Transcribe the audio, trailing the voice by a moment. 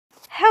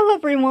Hello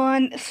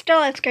everyone,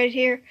 Stella Guide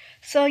here.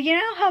 So you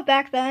know how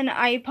back then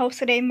I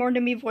posted a More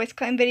Than Me voice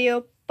claim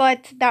video,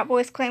 but that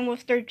voice claim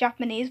was their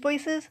Japanese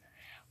voices?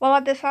 Well, I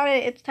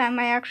decided it's time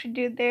I actually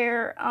do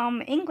their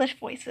English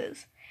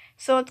voices.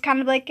 So it's kind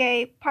of like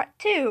a part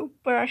 2,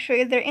 where I show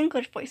you their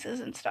English voices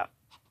and stuff.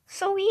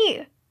 So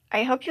yeah,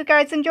 I hope you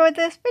guys enjoyed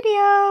this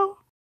video!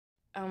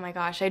 Oh my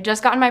gosh, I had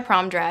just gotten my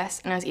prom dress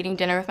and I was eating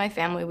dinner with my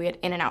family. We had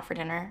In-N-Out for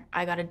dinner.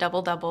 I got a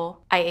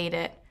double-double. I ate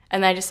it.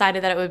 And I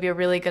decided that it would be a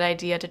really good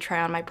idea to try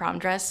on my prom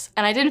dress.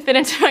 And I didn't fit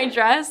into my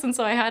dress, and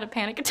so I had a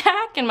panic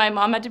attack, and my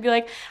mom had to be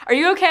like, "Are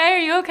you okay? Are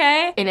you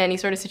okay?" In any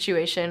sort of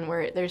situation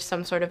where there's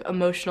some sort of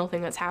emotional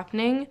thing that's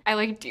happening,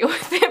 I deal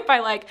with it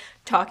by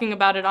talking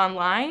about it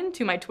online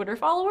to my Twitter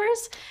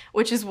followers,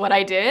 which is what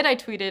I did. I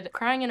tweeted,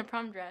 "Crying in a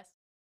prom dress."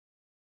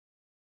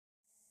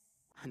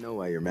 I know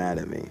why you're mad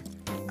at me.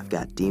 I've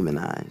got demon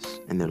eyes,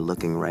 and they're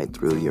looking right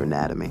through your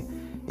anatomy.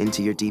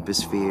 Into your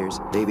deepest fears.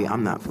 Baby,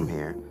 I'm not from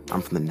here.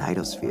 I'm from the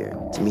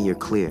nightosphere. To me, you're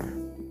clear,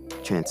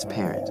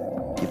 transparent.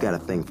 You've got a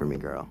thing for me,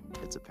 girl.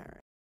 It's apparent.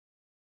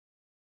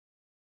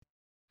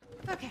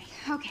 Okay.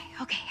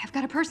 I've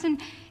got a person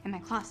in my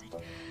closet.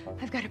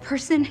 I've got a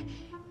person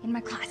in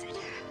my closet.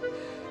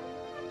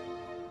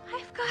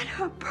 I've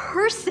got a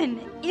person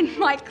in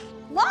my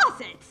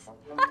closet!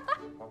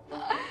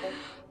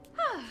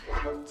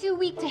 Too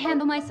weak to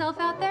handle myself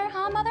out there,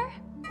 huh, Mother?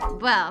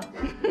 Well,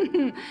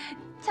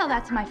 tell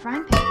that to my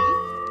frying pan.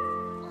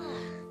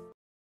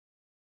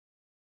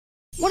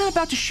 What I'm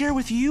about to share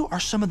with you are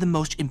some of the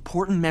most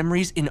important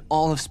memories in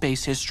all of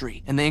space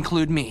history, and they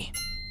include me.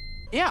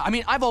 Yeah, I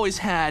mean, I've always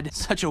had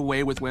such a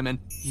way with women.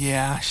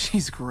 Yeah,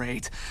 she's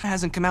great.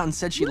 Hasn't come out and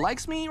said she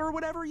likes me or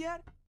whatever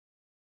yet.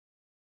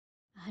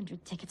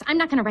 100 tickets. I'm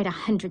not gonna write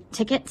 100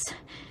 tickets.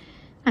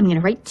 I'm gonna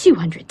write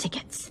 200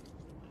 tickets.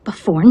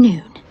 Before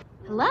noon.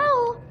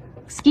 Hello?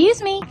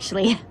 Excuse me.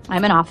 Actually,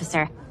 I'm an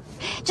officer.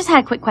 Just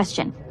had a quick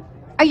question.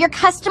 Are your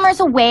customers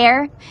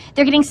aware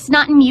they're getting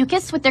snot and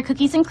mucus with their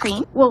cookies and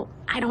cream? Well,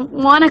 I don't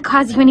want to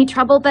cause you any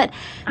trouble, but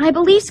I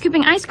believe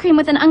scooping ice cream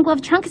with an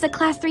ungloved trunk is a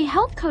Class 3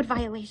 health code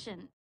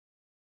violation.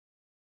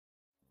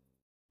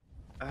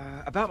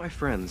 About my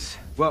friends.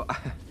 Well,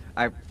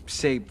 I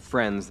say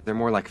friends, they're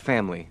more like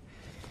family.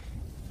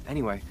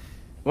 Anyway,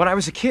 when I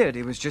was a kid,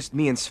 it was just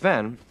me and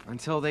Sven,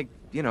 until they,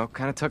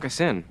 kind of took us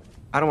in.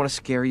 I don't want to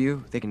scare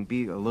you. They can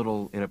be a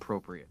little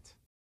inappropriate.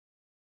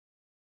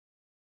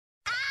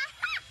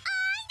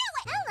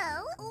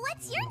 Hello,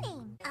 what's your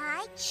name?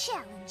 I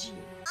challenge you.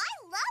 I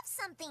love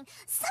something.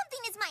 Something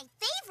is my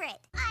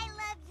favorite. I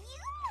love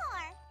you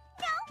more.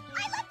 No,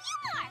 I love you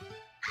more.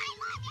 I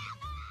love you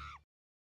more.